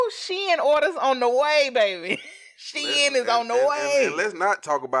Shein orders on the way, baby. Shein is on the way. And let's not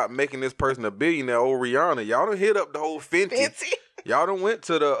talk about making this person a billionaire. Old Rihanna, y'all done hit up the whole Fenty. Y'all done went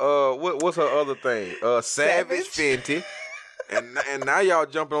to the what's her other thing? Savage Fenty. And now y'all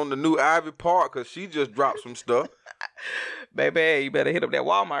jumping on the new Ivy Park because she just dropped some stuff. Baby, you better hit up that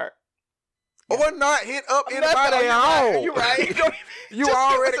Walmart. Or not hit up anybody home. You're right. You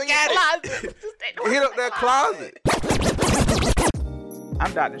already got it. Hit up that closet.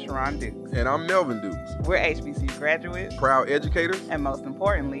 I'm Dr. Sharon Dukes. And I'm Melvin Dukes. We're HBCU graduates. Proud educators. And most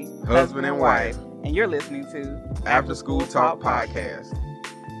importantly, husband and wife. And you're listening to After School Talk Podcast.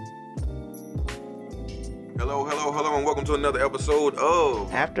 Hello, and welcome to another episode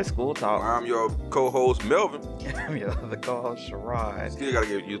of After School Talk. I'm your co-host, Melvin. And I'm your other co-host, Sharon. Still gotta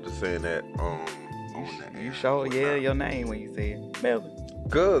get used to saying that You show your name when you say it. Melvin.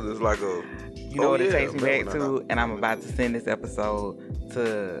 Cause it's like a... You know what it takes me back to? And I'm about to send this episode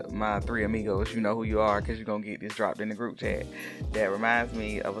to my three amigos. You know who you are because you're going to get this dropped in the group chat. That reminds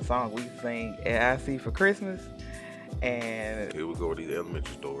me of a song we sing at IC for Christmas. And here we go with these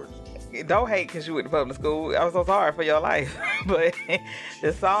elementary stories. Don't hate because you went to public school. I'm so sorry for your life. But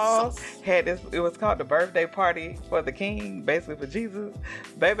the song had this, it was called The Birthday Party for the King, basically for Jesus.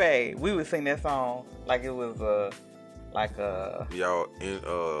 Baby, we would sing that song like it was y'all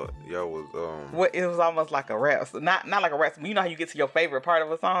was what, it was almost like a rap, not like a rap. You know how you get to your favorite part of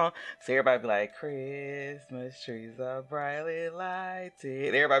a song, so everybody be like, Christmas trees are brightly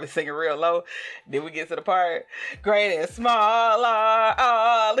lighted, everybody be singing real low, then we get to the part, great and small are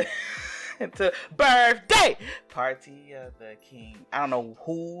all to birthday party of the king. I don't know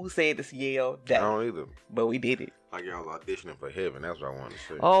who said this yell that. I don't either, but we did it. Like y'all auditioning for heaven. That's what I wanted to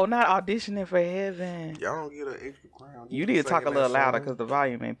say. Oh, not auditioning for heaven. Y'all don't get an extra crown. You did talk a little louder because the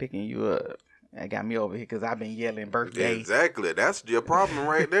volume ain't picking you up. That got me over here because I've been yelling birthday. Exactly. That's your problem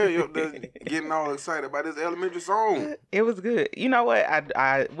right there. You're getting all excited about this elementary song. It was good. You know what?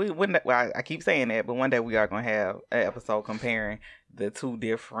 I keep saying that, but one day we are going to have an episode comparing the two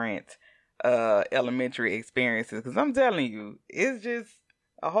different elementary experiences because I'm telling you, it's just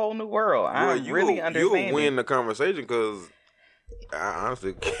a whole new world. I'm really understanding. You'll win the conversation because I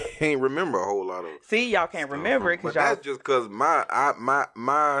honestly can't remember a whole lot of. See, y'all can't remember it because y'all. That's just because my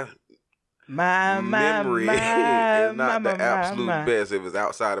memory is not the absolute best if it's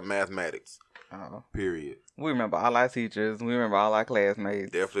outside of mathematics. Oh. Period. We remember all our teachers. We remember all our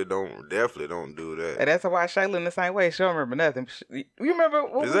classmates. Definitely don't do that. And that's why Shayla in the same way. She don't remember nothing. You remember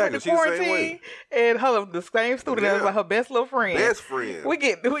when we went to quarantine? The same way. And the same student that was like her best little friend. Best friend. We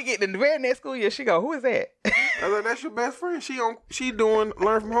get in the very next school year. She go, who is that? I was like, that's your best friend. She doing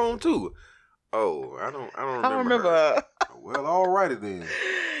learn from home too. Oh, I don't remember. Her. Well, alrighty then.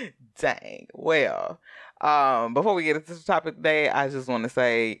 Dang. Well, before we get into the topic today, I just want to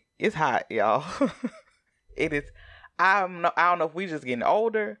say it's hot, y'all. It is. I don't know if we just getting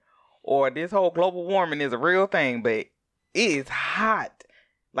older or this whole global warming is a real thing, but it is hot.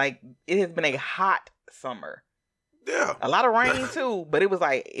 Like, it has been a hot summer. Yeah. A lot of rain too, but it was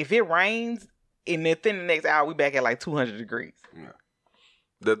like, if it rains and within the next hour, we back at like 200 degrees. Yeah.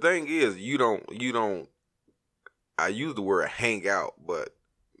 The thing is, you don't, I use the word hang out, but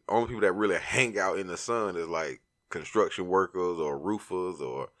only people that really hang out in the sun is like construction workers or roofers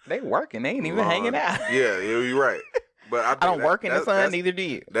or they working. They ain't even hanging out. Yeah, you're right. But I don't work in the sun. Neither do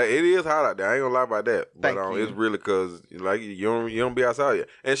you. It is hot out there. I ain't gonna lie about that. But Thank you. It's really because like you don't be outside yet.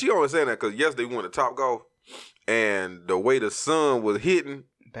 And she only saying that because yesterday we went to Topgolf, and the way the sun was hitting,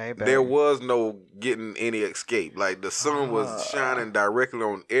 baby, there was no getting any escape. Like the sun was shining directly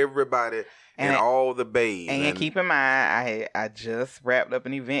on everybody. And all the bays. And keep in mind, I just wrapped up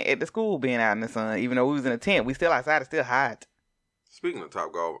an event at the school being out in the sun. Even though we was in a tent, we still outside. It's still hot. Speaking of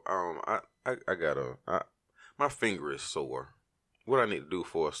Topgolf, I got my finger is sore. What I need to do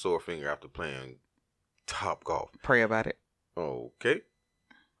for a sore finger after playing Topgolf? Pray about it. Okay.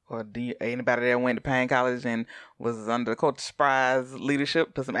 Or anybody that went to Payne College and was under Coach Spry's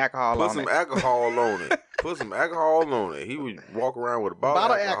leadership, put some alcohol on it. Put some alcohol on it. Put some alcohol on it. He would walk around with a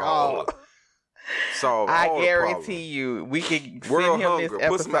bottle of alcohol. Solve I all guarantee you, we could World send him hunger, this episode.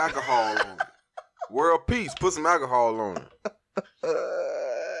 put some alcohol on it. World peace, put some alcohol on it.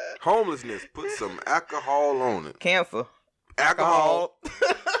 Homelessness, put some alcohol on it. Cancer. Alcohol.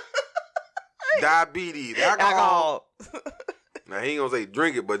 Diabetes. Alcohol. Now, he ain't gonna say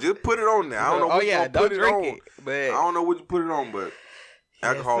drink it, but just put it on there. I don't know what you put it on. But I don't know what you put it on, but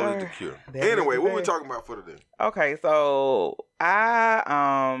alcohol is the cure. Anyway, what we talking about for today? Okay, so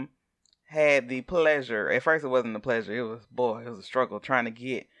I had the pleasure. At first, it wasn't a pleasure. It was a struggle trying to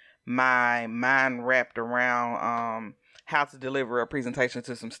get my mind wrapped around how to deliver a presentation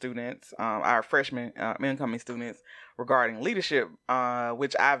to some students, our freshmen, incoming students, regarding leadership,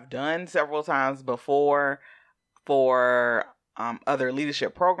 which I've done several times before for other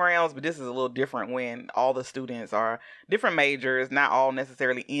leadership programs, but this is a little different when all the students are different majors, not all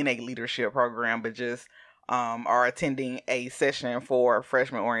necessarily in a leadership program, but just are attending a session for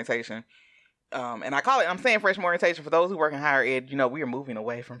freshman orientation. And I'm saying freshman orientation for those who work in higher ed. We are moving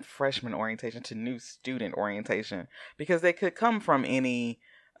away from freshman orientation to new student orientation because they could come from any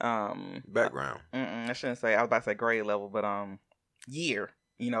background. I shouldn't say, I was about to say grade level, but year.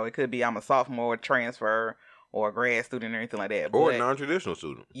 It could be I'm a sophomore transfer or a grad student or anything like that. Or a non-traditional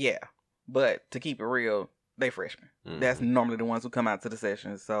student. Yeah. But to keep it real, they freshmen. Mm-hmm. That's normally the ones who come out to the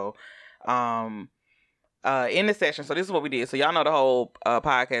sessions. So in the session, so this is what we did. So y'all know the whole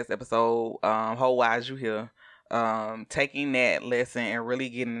podcast episode, Whole Wise You Here, taking that lesson and really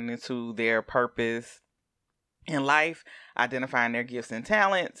getting into their purpose in life, identifying their gifts and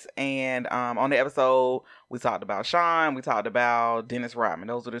talents. And on the episode, we talked about Sean, we talked about Dennis Rodman.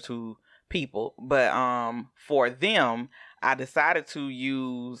 Those are the two people. But for them, I decided to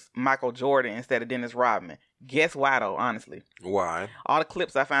use Michael Jordan instead of Dennis Rodman. Guess why, though, honestly? Why? All the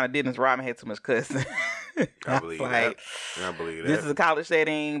clips I found of Dennis Rodman had too much cussing. I believe that. I believe that. This is a college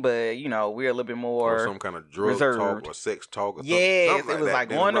setting, but, we're a little bit more or some kind of drug talk or sex talk or something. Yes, something it was like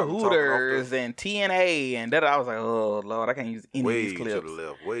going to Hooters and TNA and that. I was like, oh, Lord, I can't use any of these clips. Way to the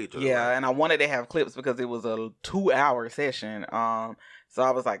left, way to the right. left. And I wanted to have clips because it was a 2-hour session. So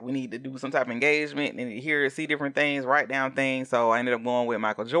I was like, we need to do some type of engagement and see different things, write down things. So I ended up going with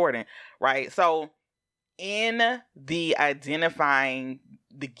Michael Jordan, right? So in the identifying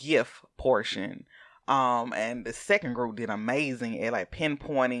the gift portion, and the second group did amazing at like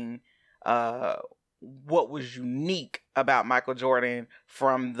pinpointing what was unique about Michael Jordan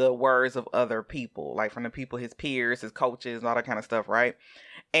from the words of other people, like from the people, his peers, his coaches, and all that kind of stuff, right?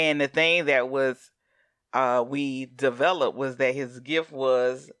 And the thing that was we developed was that his gift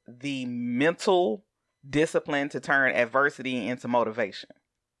was the mental discipline to turn adversity into motivation.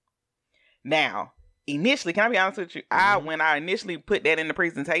 Now, initially, can I be honest with you? When I initially put that in the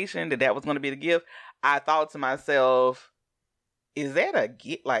presentation, that was going to be the gift, I thought to myself, is that a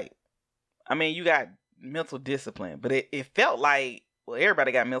gift? Like, I mean, you got mental discipline, but it felt like, well,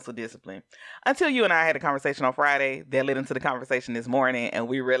 everybody got mental discipline. Until you and I had a conversation on Friday that led into the conversation this morning, and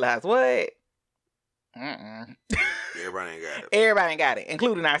we realized, what? Everybody ain't got it. Everybody ain't got it,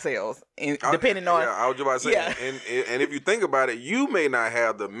 including ourselves. Depending on, I was just about to say, and if you think about it, you may not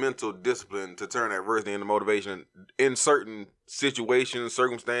have the mental discipline to turn adversity into motivation in certain situations,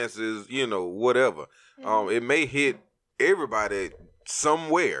 circumstances, whatever. It may hit everybody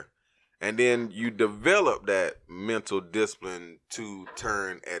somewhere, and then you develop that mental discipline to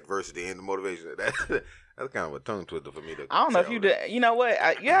turn adversity into motivation. That's kind of a tongue twister for me. I don't know if you do. You know what?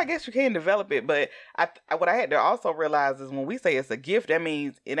 I guess you can develop it, but what I had to also realize is when we say it's a gift, that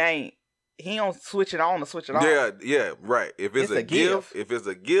means it ain't. He don't switch it on to switch it off. Yeah, right. If it's a gift,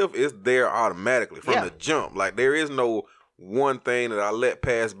 it's there automatically from the jump. Like there is no one thing that I let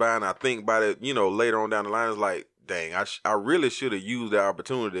pass by and I think about it. Later on down the line, it's like, dang, I really should have used the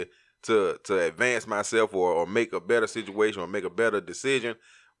opportunity to advance myself or make a better situation or make a better decision.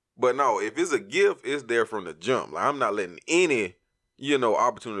 But no, if it's a gift, it's there from the jump. Like I'm not letting any,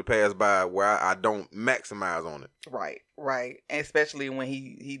 opportunity pass by where I don't maximize on it. Right. And especially when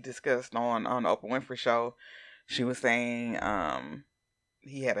he discussed on the Oprah Winfrey show, she was saying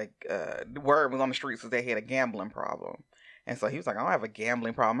he had the word was on the streets was that he had a gambling problem. And so he was like, I don't have a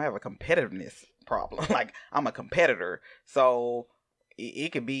gambling problem. I have a competitiveness problem. Like I'm a competitor. So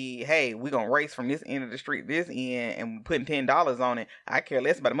it could be, hey, we're going to race from this end of the street, this end, and we're putting $10 on it. I care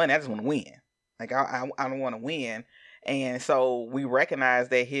less about the money. I just want to win. Like, I don't want to win. And so we recognize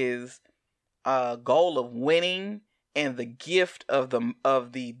that his goal of winning and the gift of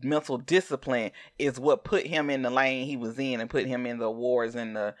the mental discipline is what put him in the lane he was in and put him in the awards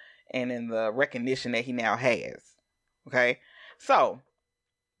and in the recognition that he now has. Okay? So,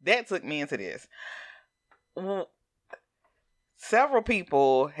 that took me into this. Several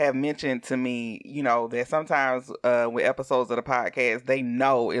people have mentioned to me, that sometimes with episodes of the podcast, they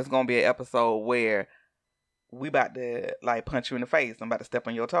know it's going to be an episode where we about to, like, punch you in the face. I'm about to step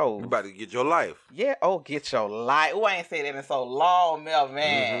on your toes. You about to get your life. Yeah. Oh, get your life. Oh, I ain't said that in so long, man.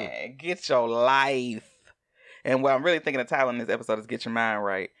 Mm-hmm. Get your life. And what I'm really thinking the title in this episode is Get Your Mind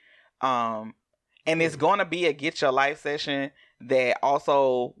Right. And it's going to be a Get Your Life session that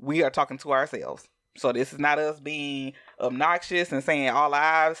also we are talking to ourselves. So this is not us being obnoxious and saying all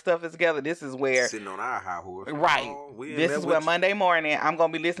our stuff is together. This is where sitting on our high horse. Right. Oh, this is where Monday morning I'm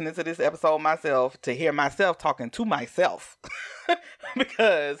gonna be listening to this episode myself to hear myself talking to myself.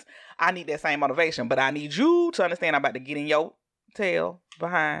 Because I need that same motivation. But I need you to understand I'm about to get in your tail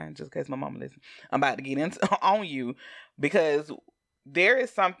behind, just in case my mama listens. I'm about to get on you because there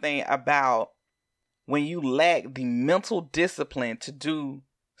is something about when you lack the mental discipline to do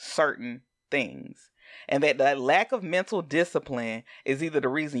certain things. And that lack of mental discipline is either the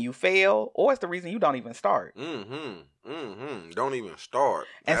reason you fail or it's the reason you don't even start. Don't even start.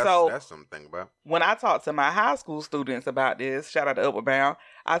 And so that's something about. When I talked to my high school students about this, shout out to Upward Bound,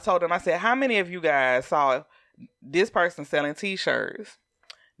 I told them, I said, how many of you guys saw this person selling t-shirts?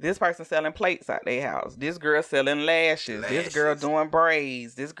 This person selling plates out their house. This girl selling lashes. This girl doing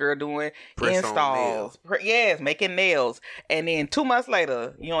braids. This girl doing installs. Yes, making nails. And then 2 months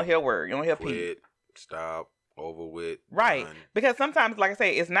later, you don't hear a word. You don't hear peep. Stop. Over with. Right. Done. Because sometimes, like I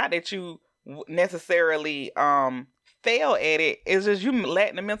say, it's not that you necessarily fail at it. It's just you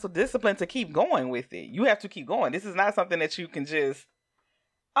lack the mental discipline to keep going with it. You have to keep going. This is not something that you can just,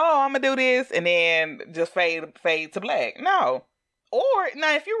 I'm going to do this and then just fade to black. No. Or,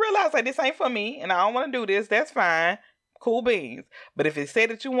 now, if you realize like this ain't for me and I don't want to do this, that's fine. Cool beans. But if it said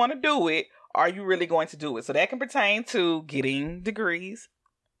that you want to do it, are you really going to do it? So that can pertain to getting degrees.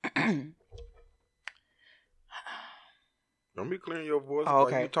 Don't be clearing your voice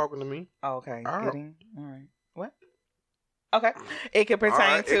while you talking to me. Okay. All right. What? Okay. It can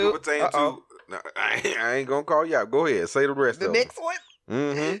pertain to... It can pertain to... No, I ain't going to call you out. Go ahead. Say the rest of it. The next one?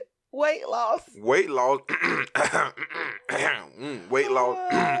 Mm-hmm. Weight loss. Weight loss.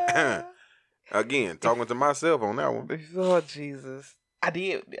 Again, talking to myself on that one. Oh, Jesus. I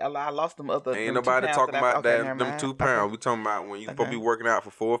did. I lost them other. Ain't nobody talking about that. Them 2 pounds. Okay. We talking about when you supposed to be working out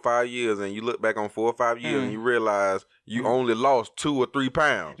for 4 or 5 years, and you look back on 4 or 5 years, and you realize you only lost 2 or 3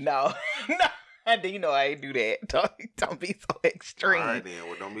 pounds. No. And then I ain't do that. Don't be so extreme. All right, then.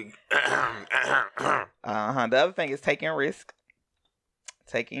 Well, don't be. The other thing is taking risk.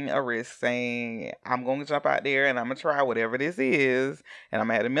 Taking a risk, saying I'm going to jump out there and I'm going to try whatever this is, and I'm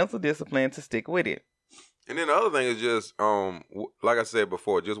going to have the mental discipline to stick with it. And then the other thing is just, like I said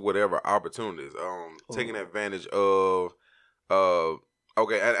before, just whatever opportunities, taking advantage of,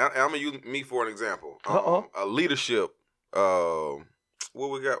 okay, and I'm going to use me for an example. A leadership, what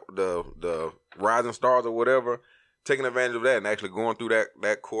we got, the Rising Stars or whatever, taking advantage of that and actually going through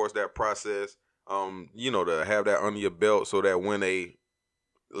that course, that process, to have that under your belt so that when they,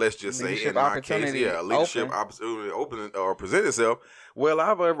 let's just say in my case, leadership opportunity open or present itself. Well,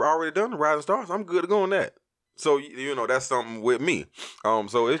 I've already done the Rising Stars. I'm good to go on that. So that's something with me.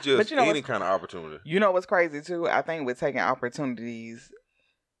 So it's just any kind of opportunity. You know what's crazy too? I think with taking opportunities,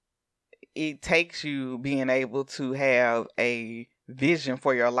 it takes you being able to have a vision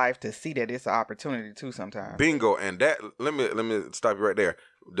for your life to see that it's an opportunity too. Sometimes. Bingo, and that let me stop you right there.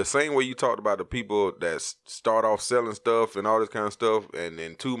 The same way you talked about the people that start off selling stuff and all this kind of stuff, and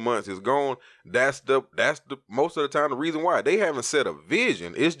in 2 months it's gone. That's the most of the time the reason why they haven't set a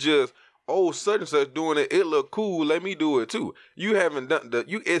vision. It's just such and such doing it. It look cool. Let me do it too. You haven't done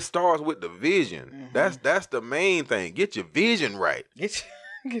it starts with the vision. Mm-hmm. That's the main thing. Get your vision right. Get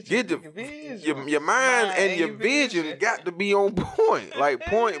your vision. Your mind and your vision got to be on point, like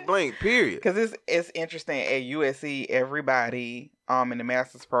point blank. Period. Because it's interesting at USC. Everybody in the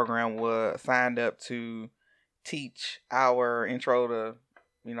master's program was signed up to teach our intro to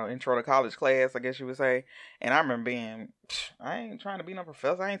college class, I guess you would say. And I remember being, I ain't trying to be no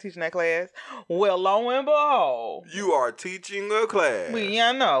professor. I ain't teaching that class. Well, lo and behold, you are teaching a class.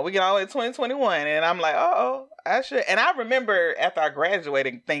 I know. We get all the way to 2021, and I'm like, I should. And I remember after I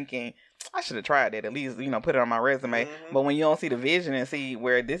graduated thinking, I should have tried that at least, put it on my resume. Mm-hmm. But when you don't see the vision and see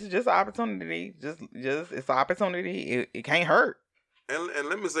where this is just an opportunity, just it's an opportunity. It can't hurt. And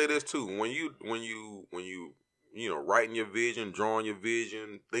let me say this too: when you writing your vision, drawing your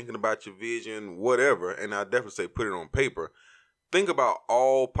vision, thinking about your vision, whatever, and I definitely say put it on paper. Think about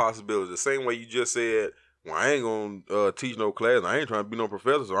all possibilities. The same way you just said, well, I ain't gonna teach no class. I ain't trying to be no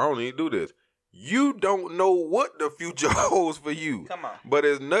professor, so I don't need to do this. You don't know what the future holds for you. Come on. But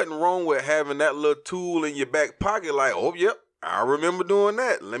there's nothing wrong with having that little tool in your back pocket like, yep, I remember doing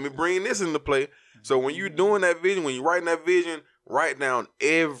that. Let me bring this into play. So when you're doing that vision, when you're writing that vision, write down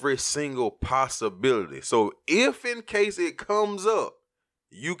every single possibility. So if in case it comes up,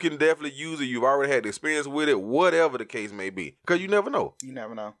 you can definitely use it. You've already had experience with it, whatever the case may be. Because you never know. You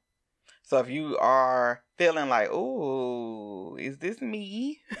never know. So if you are feeling like, ooh, is this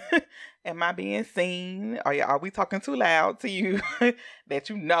me? Am I being seen? Are we talking too loud to you that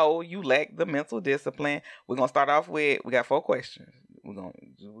you know you lack the mental discipline? We're going to start off with, we got 4 questions. We're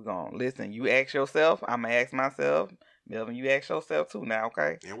gonna listen. You ask yourself. I'm going to ask myself. Melvin, you ask yourself too now,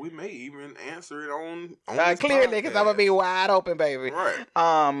 okay? And we may even answer it on clearly, because I'm going to be wide open, baby.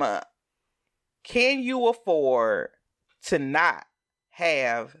 Right. Can you afford to not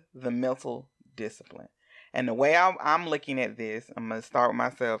have the mental discipline? And the way I'm looking at this, I'm going to start with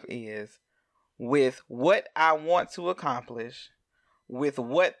myself, is with what I want to accomplish, with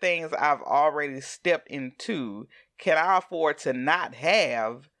what things I've already stepped into, can I afford to not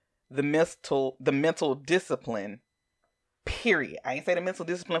have the mental discipline, period? I ain't say the mental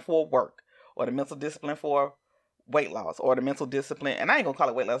discipline for work, or the mental discipline for weight loss, or the mental discipline, and I ain't gonna call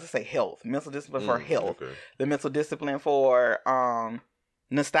it weight loss, let's say health. Mental discipline for health. Okay. The mental discipline for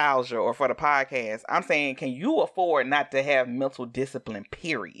nostalgia, or for the podcast. I'm saying, can you afford not to have mental discipline,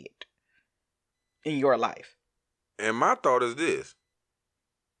 period, in your life? And my thought is this: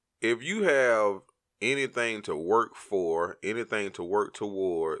 if you have anything to work for, anything to work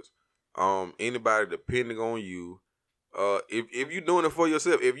towards, anybody depending on you, if you're doing it for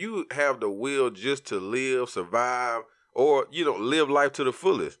yourself, if you have the will just to live, survive, or, live life to the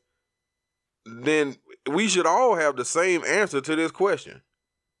fullest, then we should all have the same answer to this question.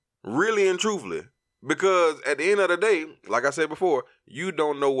 Really and truthfully. Because at the end of the day, like I said before, you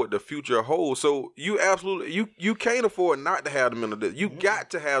don't know what the future holds. So you absolutely, you can't afford not to have the mental discipline. You got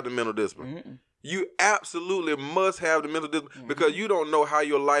to have the mental discipline. You absolutely must have the mental discipline, because you don't know how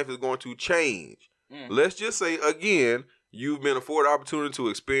your life is going to change. Let's just say, again, you've been afforded opportunity to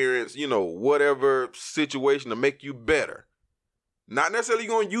experience, whatever situation to make you better. Not necessarily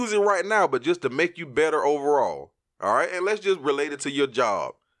going to use it right now, but just to make you better overall. All right? And let's just relate it to your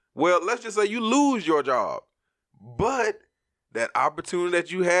job. Well, let's just say you lose your job. But that opportunity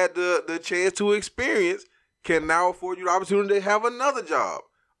that you had the chance to experience can now afford you the opportunity to have another job.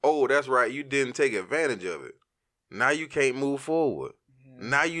 Oh, that's right. You didn't take advantage of it. Now you can't move forward.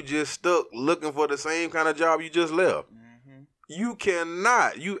 Now you just stuck looking for the same kind of job you just left. You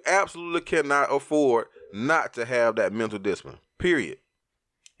absolutely cannot afford not to have that mental discipline, period.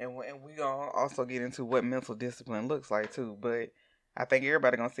 And we're going to also get into what mental discipline looks like too. But I think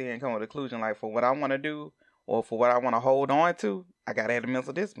everybody going to sit here and come with a conclusion, like, for what I want to do, or for what I want to hold on to, I got to have the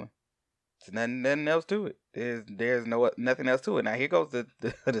mental discipline. There's nothing else to it. There's nothing else to it. Now here goes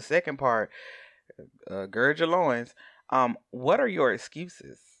the second part. Gird your loins. What are your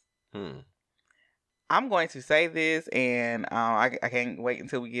excuses? I'm going to say this, and I can't wait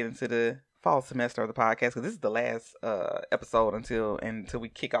until we get into the fall semester of the podcast, because this is the last episode until we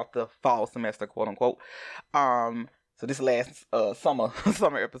kick off the fall semester, quote unquote. So this last summer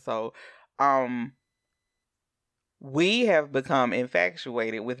episode. We have become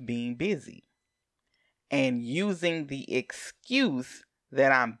infatuated with being busy and using the excuse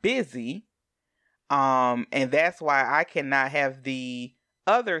that I'm busy. And that's why I cannot have the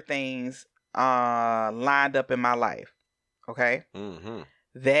other things lined up in my life. Okay?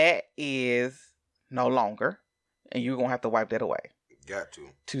 That is no longer. And you're going to have to wipe that away. Got to.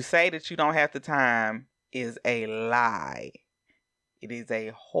 To say that you don't have the time is a lie. It is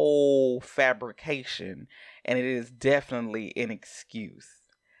a whole fabrication. And it is definitely an excuse.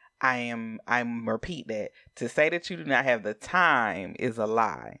 I'm repeat that. To say that you do not have the time is a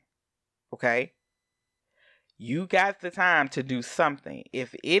lie. Okay? You got the time to do something.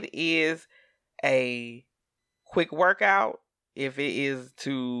 If it is a quick workout, if it is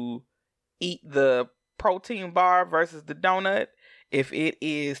to eat the protein bar versus the donut, if it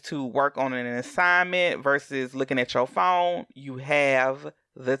is to work on an assignment versus looking at your phone, you have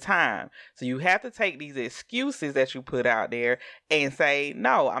the time. So you have to take these excuses that you put out there and say,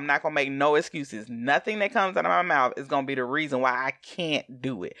 no, I'm not going to make no excuses. Nothing that comes out of my mouth is going to be the reason why I can't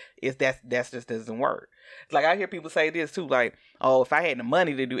do it. That just doesn't work. Like, I hear people say this too, like, oh, if I had the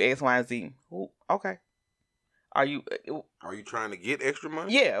money to do X, Y, and Z. Ooh, okay. Are you trying to get extra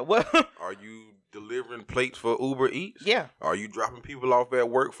money? Yeah. Well, are you delivering plates for Uber Eats? Yeah. Are you dropping people off at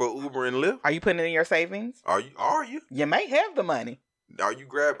work for Uber and Lyft? Are you putting it in your savings? Are you? You may have the money. Are you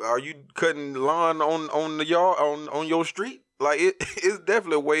cutting lawn on the yard on your street? Like, it's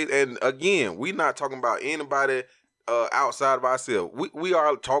definitely a way. And again, we're not talking about anybody outside of ourselves. We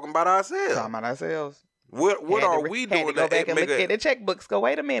are talking about ourselves. Talking about ourselves. What are we doing to go back and look at the checkbooks? Go,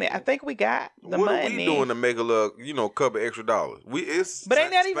 wait a minute. I think we got the money. What are we doing to make a little, couple extra dollars? But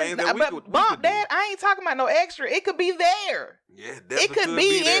ain't that even? But Dad, I ain't talking about no extra. It could be there. Yeah, it could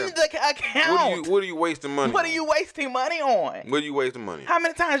be in the account. What are you wasting money? What are you wasting money on? What are you wasting money? How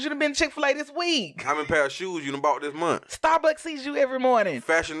many times you done been Chick-fil-A this week? How many pair of shoes you done bought this month? Starbucks sees you every morning.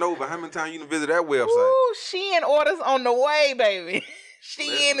 Fashion Nova. How many times you done visit that website? Ooh, Shein orders on the way, baby.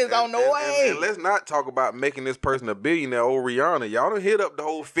 Shein is on the way. And let's not talk about making this person a billionaire. Old Rihanna, y'all done hit up the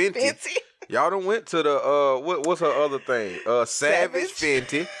whole Fenty. Y'all done went to the what's her other thing? Savage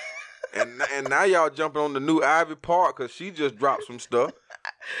Fenty. And now y'all jumping on the new Ivy Park because she just dropped some stuff.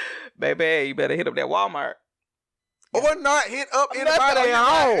 Baby, you better hit up that Walmart. Or not hit up anybody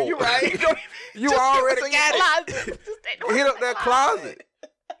home. You right. You already got it. Hit up that closet.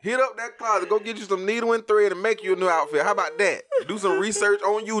 Hit up that closet. Go get you some needle and thread and make you a new outfit. How about that? Do some research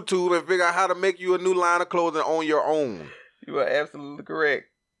on YouTube and figure out how to make you a new line of clothing on your own. You are absolutely correct.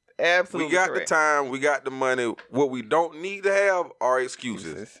 Absolutely We got correct. the time. We got the money. What we don't need to have are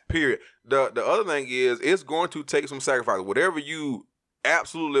excuses. Period. The other thing is, it's going to take some sacrifice. Whatever you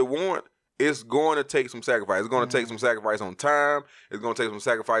absolutely want, it's going to take some sacrifice. It's going to take some sacrifice on time. It's going to take some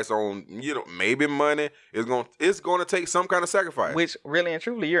sacrifice on, maybe money. It's going to take some kind of sacrifice. Which, really and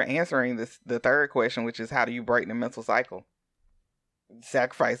truly, you're answering the third question, which is how do you break the mental cycle?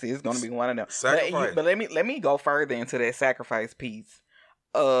 Sacrifice is going to be one of them. Sacrifice. But let me go further into that sacrifice piece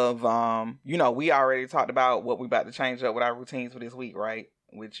of we already talked about what we about to change up with our routines for this week, right?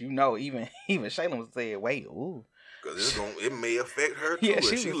 Which even Shaylin was saying, wait, ooh. Because it may affect her too. Yeah, and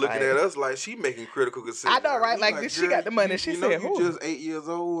she looking at us like she making critical decisions. I know, right? Like she got the money. She said, you just 8 years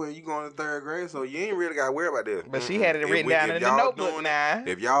old and you going to third grade, so you ain't really got to worry about this. But she had it written down in the notebook now.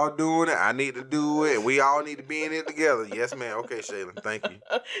 If y'all doing it, I need to do it, and we all need to be in it together. Yes, ma'am. Okay, Shaylin. Thank you.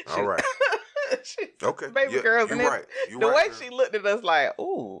 All right. Okay. Baby girls. You're right. The way she looked at us like,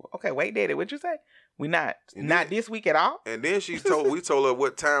 ooh, okay, wait, Daddy, what'd you say? We not this week at all. And then we told her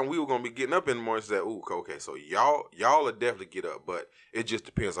what time we were gonna be getting up in the morning. She said, "Ooh, okay, so y'all will definitely get up, but it just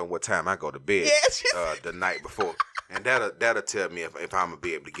depends on what time I go to bed the night before, and that'll tell me if I'm gonna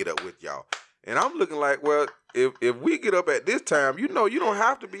be able to get up with y'all." And I'm looking like, well, if we get up at this time, you don't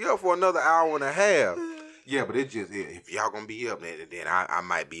have to be up for another hour and a half. Yeah, but it's just if y'all gonna be up, then I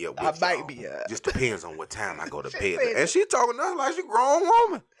might be up with y'all. I might be up. Just depends on what time I go to bed. And she talking to us like she a grown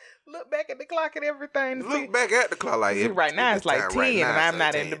woman. Look back at the clock and everything. Look back at the clock like right now it's like 10 and I'm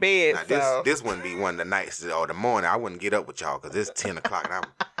not in the bed. Now, this wouldn't be one of the nights or the morning. I wouldn't get up with y'all because it's 10 o'clock. And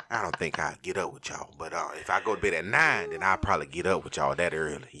I don't think I'd get up with y'all. But if I go to bed at 9, then I'll probably get up with y'all that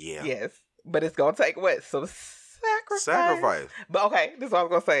early. Yeah. Yes. But it's going to take what? Some sacrifice. But okay, this is what I was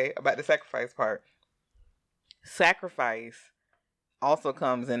going to say about the sacrifice part. Sacrifice also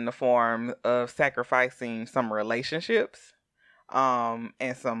comes in the form of sacrificing some relationships.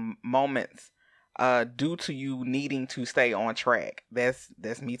 And some moments due to you needing to stay on track. That's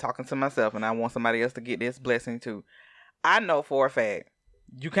me talking to myself, and I want somebody else to get this blessing too. I know for a fact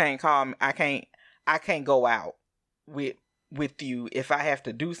you can't call me. I can't go out with you if I have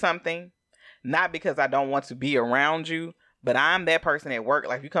to do something. Not because I don't want to be around you, but I'm that person at work.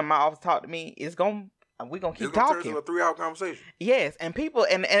 Like if you come to my office to talk to me, we're gonna keep talking. Turn into a 3-hour conversation. Yes, and people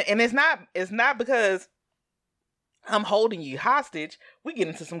and it's not because I'm holding you hostage. We get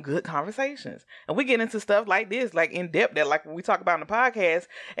into some good conversations. And we get into stuff like this, like in depth, that like we talk about in the podcast.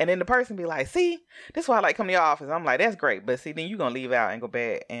 And then the person be like, see, this is why I like coming to your office. I'm like, that's great. But see, then you're going to leave out and go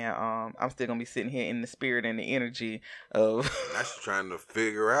back. And I'm still going to be sitting here in the spirit and the energy of... Now she's trying to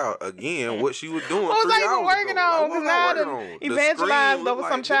figure out, again, what she was doing. What was I even working on? Because now I evangelized over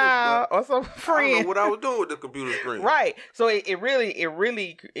some child or some friend. I don't know what I was doing with the computer screen. Right. So it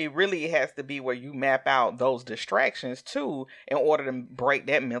really has to be where you map out those distractions too in order to break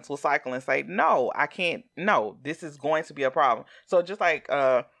that mental cycle and say, no, I can't. No, this is going to be a problem. So just like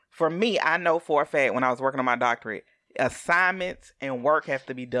for me, I know for a fact when I was working on my doctorate, assignments and work have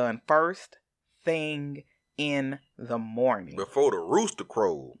to be done first thing in the morning. Before the rooster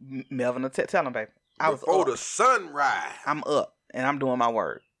crows. Melvin, tell him, baby. Before the sunrise. I'm up and I'm doing my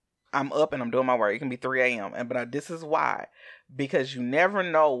work. I'm up and I'm doing my work. It can be 3 a.m. But this is why. Because you never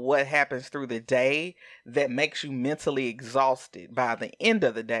know what happens through the day that makes you mentally exhausted by the end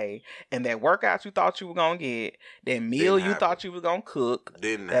of the day. And that workout you thought you were going to get, that meal you thought you was going to cook,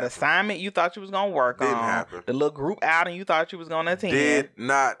 that assignment you thought you was going to work on, the little group outing you thought you was going to attend. Did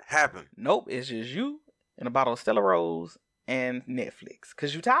not happen. Nope. It's just you and a bottle of Stella Rose and Netflix.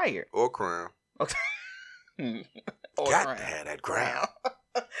 Because you tired. Or Crown. Or Got to have that Crown.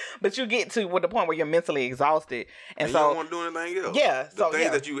 But you get to the point where you're mentally exhausted, and you so don't want to do anything else. Yeah, the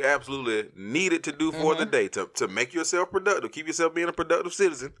things that you absolutely needed to do for the day to make yourself productive, keep yourself being a productive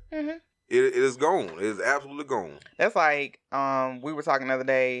citizen. It is gone. It is absolutely gone. That's like we were talking the other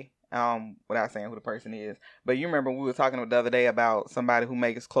day. Without saying who the person is, but you remember we were talking the other day about somebody who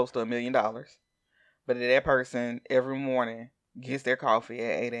makes close to $1 million, but that person every morning gets their coffee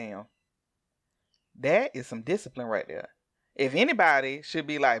at 8 a.m. That is some discipline right there. If anybody should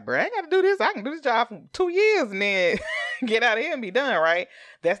be like, bro, I ain't got to do this. I can do this job for 2 years and then get out of here and be done, right?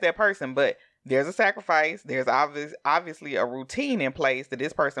 That's that person. But there's a sacrifice. There's obviously a routine in place that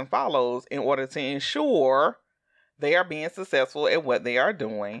this person follows in order to ensure they are being successful at what they are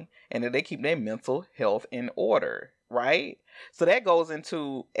doing and that they keep their mental health in order, right? So that goes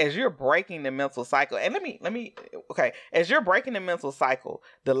into, as you're breaking the mental cycle, and as you're breaking the mental cycle,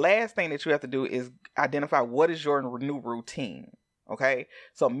 the last thing that you have to do is identify what is your new routine, okay?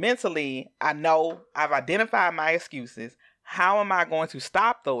 So mentally, I know I've identified my excuses. How am I going to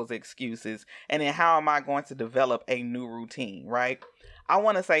stop those excuses? And then how am I going to develop a new routine, right? I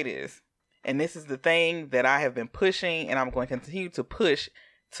want to say this. And this is the thing that I have been pushing and I'm going to continue to push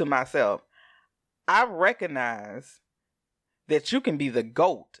to myself. I recognize that you can be the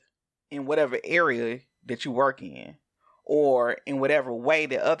GOAT in whatever area that you work in or in whatever way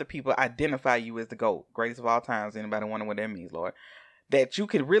that other people identify you as the GOAT. Greatest of all times. Anybody wonder what that means, Lord? That you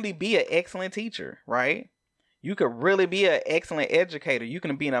could really be an excellent teacher, right? You could really be an excellent educator. You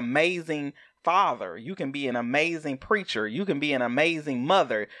can be an amazing father. You can be an amazing preacher. You can be an amazing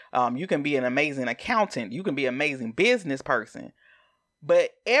mother. You can be an amazing accountant. You can be an amazing business person.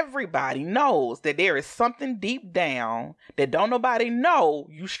 But everybody knows that there is something deep down that don't nobody know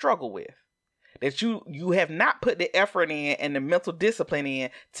you struggle with. That you have not put the effort in and the mental discipline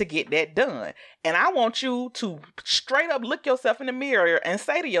in to get that done. And I want you to straight up look yourself in the mirror and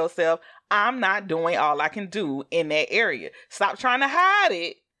say to yourself, I'm not doing all I can do in that area. Stop trying to hide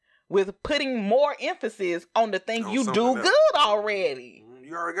it with putting more emphasis on the thing you do good already.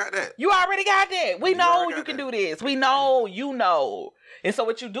 You already got that. You already got that. We know you can do this. We know you know. And so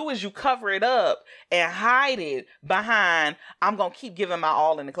what you do is you cover it up and hide it behind, I'm going to keep giving my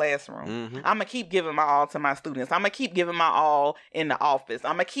all in the classroom. I'm going to keep giving my all to my students. I'm going to keep giving my all in the office.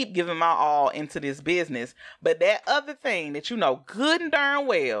 I'm going to keep giving my all into this business. But that other thing that you know good and darn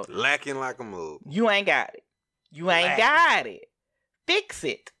well. Lacking like a mug. You ain't got it. You ain't got it. Fix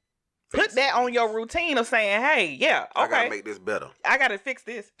it. Put that on your routine of saying, hey, yeah, okay. I got to make this better. I got to fix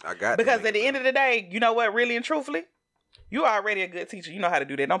this. Because at the end of the day, you know what, really and truthfully? You already a good teacher. You know how to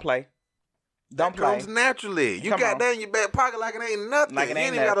do that. Don't play. Don't play. It comes naturally. You got that in your back pocket like it ain't nothing. Like it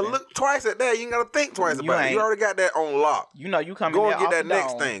ain't you ain't got to look twice at that. You ain't got to think twice about it. You already got that on lock. You know you come Go and get that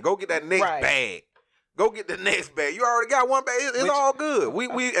next thing. Go get that next bag. Go get the next bag. You already got one bag. It's all good. We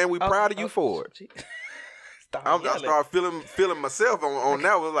proud of you for it. I started feeling myself on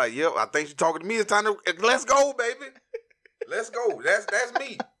that. Was like, yep, I think she's talking to me. It's time to let's go, baby. Let's go. That's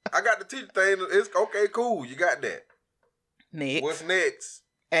me. I got the teacher thing. It's okay, cool. You got that. Next. What's next?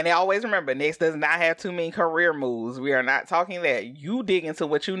 And always remember, next does not have too many career moves. We are not talking that. You dig into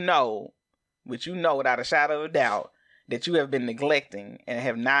what you know without a shadow of a doubt that you have been neglecting and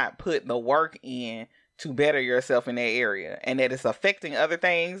have not put the work in to better yourself in that area, and that it's affecting other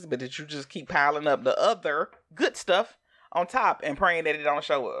things, but that you just keep piling up the other good stuff on top and praying that it don't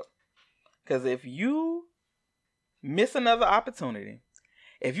show up. Because if you miss another opportunity,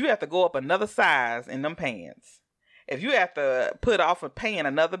 if you have to go up another size in them pants, if you have to put off of paying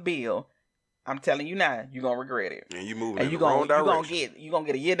another bill, I'm telling you now, you're going to regret it. And you're moving in the wrong direction. You're going to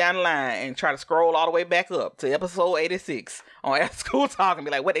get a year down the line and try to scroll all the way back up to episode 86 on After School Talk and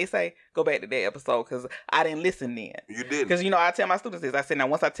be like, what they say? Go back to that episode because I didn't listen then. You didn't. Because, I tell my students this. I said, now,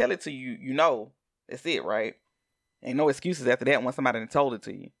 once I tell it to you, you know, that's it, right? Ain't no excuses after that once somebody told it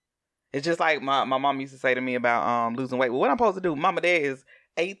to you. It's just like my mom used to say to me about losing weight. Well, what I'm supposed to do? Mama, there is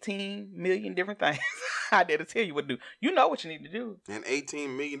 18 million different things I dare to tell you what to do. You know what you need to do. And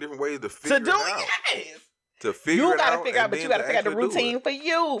 18 million different ways to figure it out. Yes. To figure it out. You got to figure out, but you got to figure out the routine for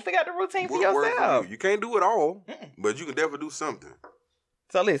you. Figure out the routine for yourself. You can't do it all, but you can definitely do something.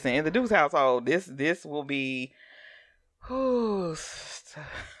 So listen, in the Deuce household, this will be, tomorrow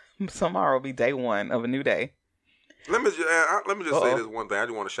will be day one of a new day. Let me just say this one thing. I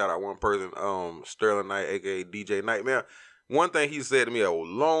just want to shout out one person, Sterling Knight, aka DJ Nightmare. One thing he said to me a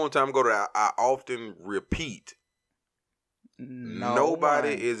long time ago that I often repeat: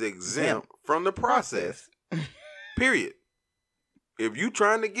 nobody is exempt from the process. Period. If you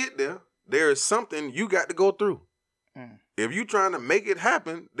trying to get there, there is something you got to go through. If you trying to make it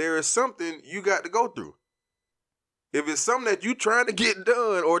happen, there is something you got to go through. If it's something that you trying to get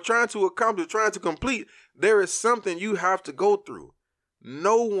done or trying to accomplish, trying to complete, there is something you have to go through.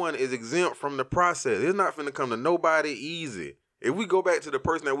 No one is exempt from the process. It's not finna come to nobody easy. If we go back to the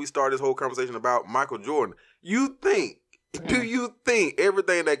person that we started this whole conversation about, Michael Jordan, do you think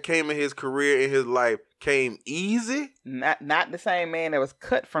everything that came in his career, in his life, came easy? Not the same man that was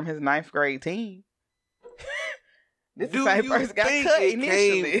cut from his 9th grade team. This the same person got cut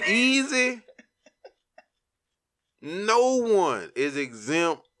initially. Came easy? No one is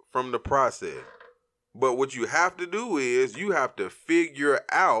exempt from the process. But what you have to do is you have to figure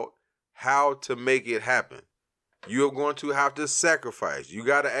out how to make it happen. You're going to have to sacrifice. You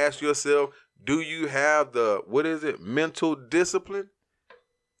got to ask yourself, do you have the, mental discipline?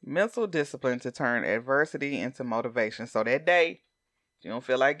 Mental discipline to turn adversity into motivation. So that day, you don't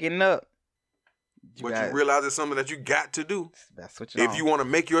feel like getting up. You realize it's something that you got to do. That's what you If you want to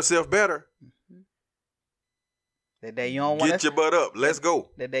make yourself better. Mm-hmm. That day you don't want to get your butt up. Let's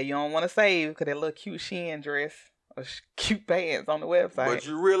go. That day you don't want to save because that little cute Shein dress or cute pants on the website. But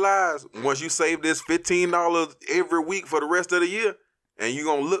you realize once you save this $15 every week for the rest of the year, and you're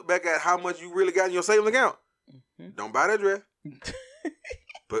gonna look back at how much you really got in your savings account. Mm-hmm. Don't buy that dress.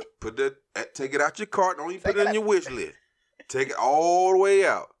 Take it out your cart. Don't even put it in your wish list. Take it all the way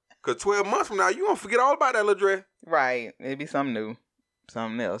out. Cause 12 months from now, you gonna forget all about that little dress. Right. It'd be something new.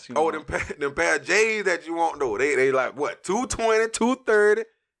 Something else. Them pair of J's that you want though. They like what? $220, $230.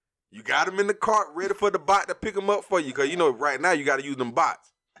 You got them in the cart ready for the bot to pick them up for you. Cause right now you got to use them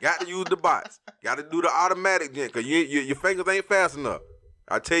bots. Got to use the bots. Got to do the automatic gen. Cause your fingers ain't fast enough.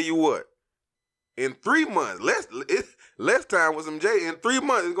 I tell you what. In 3 months, less time with some J. In 3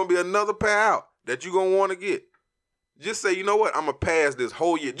 months, it's gonna be another pair out that you gonna want to get. Just say, you know what? I'm gonna pass this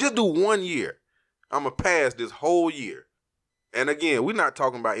whole year. Just do 1 year. I'm gonna pass this whole year. And again, we're not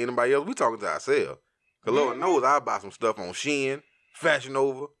talking about anybody else. We're talking to ourselves. Because Lord knows I'll buy some stuff on Shein, Fashion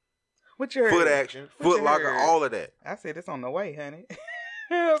Nova, Foot Action, Foot Locker, all of that. I said it's on the way, honey.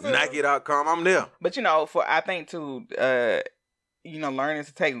 Nike.com, I'm there. But I think too, learning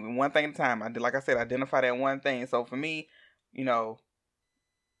to take one thing at a time. Like I said, identify that one thing. So for me,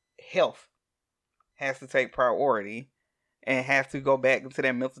 health has to take priority and have to go back into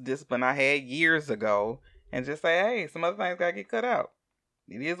that mental discipline I had years ago. And just say, hey, some other things got to get cut out.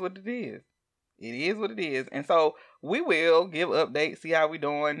 It is what it is. It is what it is. And so we will give updates, see how we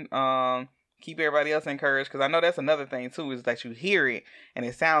doing. Keep everybody else encouraged. Because I know that's another thing, too, is that you hear it and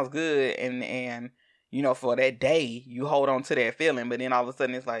it sounds good. And for that day, you hold on to that feeling. But then all of a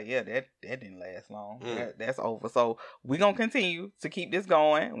sudden, it's like, yeah, that didn't last long. That's over. So we're going to continue to keep this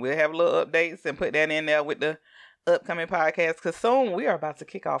going. We'll have little updates and put that in there with the upcoming podcast, because soon we are about to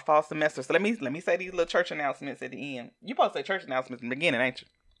kick off fall semester. So let me say these little church announcements at the end. You supposed to say church announcements in the beginning, ain't you?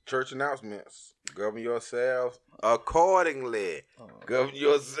 Church announcements. Govern yourselves accordingly. Govern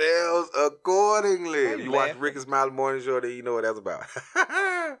yourselves accordingly. If you watch Rick and Smiley Morning Show, then you know what that's about.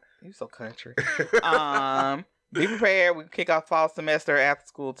 You so country. Be prepared. We kick off fall semester after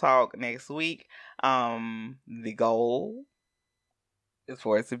school talk next week. The goal is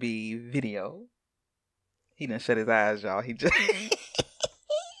for it to be video. He done shut his eyes, y'all. He just...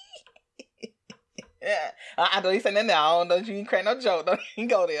 Yeah. I don't say nothing. I don't know. You ain't crack no joke. Don't even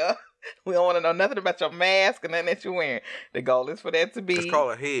go there. We don't want to know nothing about your mask and nothing that you're wearing. The goal is for that to be... It's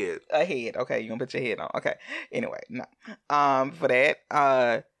called a head. A head. Okay, you're going to put your head on. Okay. Anyway, no. For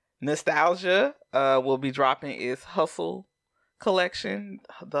that, Nostalgia will be dropping its Hustle collection,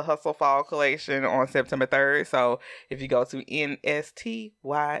 the Hustle Fall collection, on September 3rd. So if you go to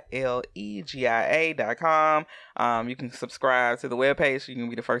nstyllegia.com, you can subscribe to the webpage so you can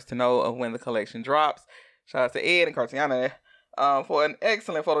be the first to know of when the collection drops. Shout out to Ed and Cartiana for an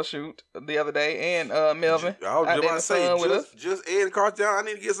excellent photo shoot the other day, and Melvin. I was just about to say, just Ed and Cartiana, I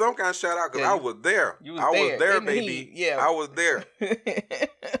need to get some kind of shout out because I was there. I was there, baby. Yeah, I was there.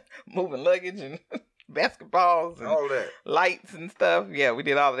 Moving luggage and basketballs and all that, lights and stuff. Yeah, we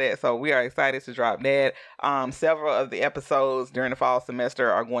did all of that. So we are excited to drop that. Several of the episodes during the fall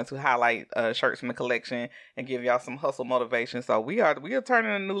semester are going to highlight shirts from the collection and give y'all some hustle motivation. So we are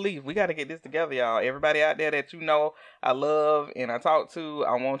turning a new leaf. We got to get this together, y'all. Everybody out there that I love and I talk to,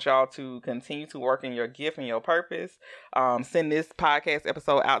 I want y'all to continue to work in your gift and your purpose. Send this podcast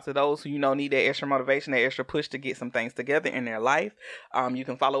episode out to those who need that extra motivation, that extra push to get some things together in their life. You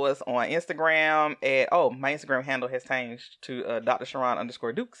can follow us on Instagram at my Instagram handle has changed to Dr.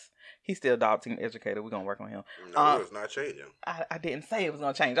 Sharon_Dukes. He's still Dog Team Educator. We're going to work on him. No, it's not changing. I didn't say it was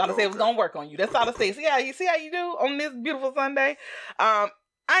going to change. All I said it was going to work on you. That's all I said. See how you do on this beautiful Sunday? I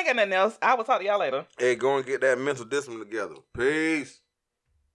ain't got nothing else. I will talk to y'all later. Hey, go and get that mental discipline together. Peace.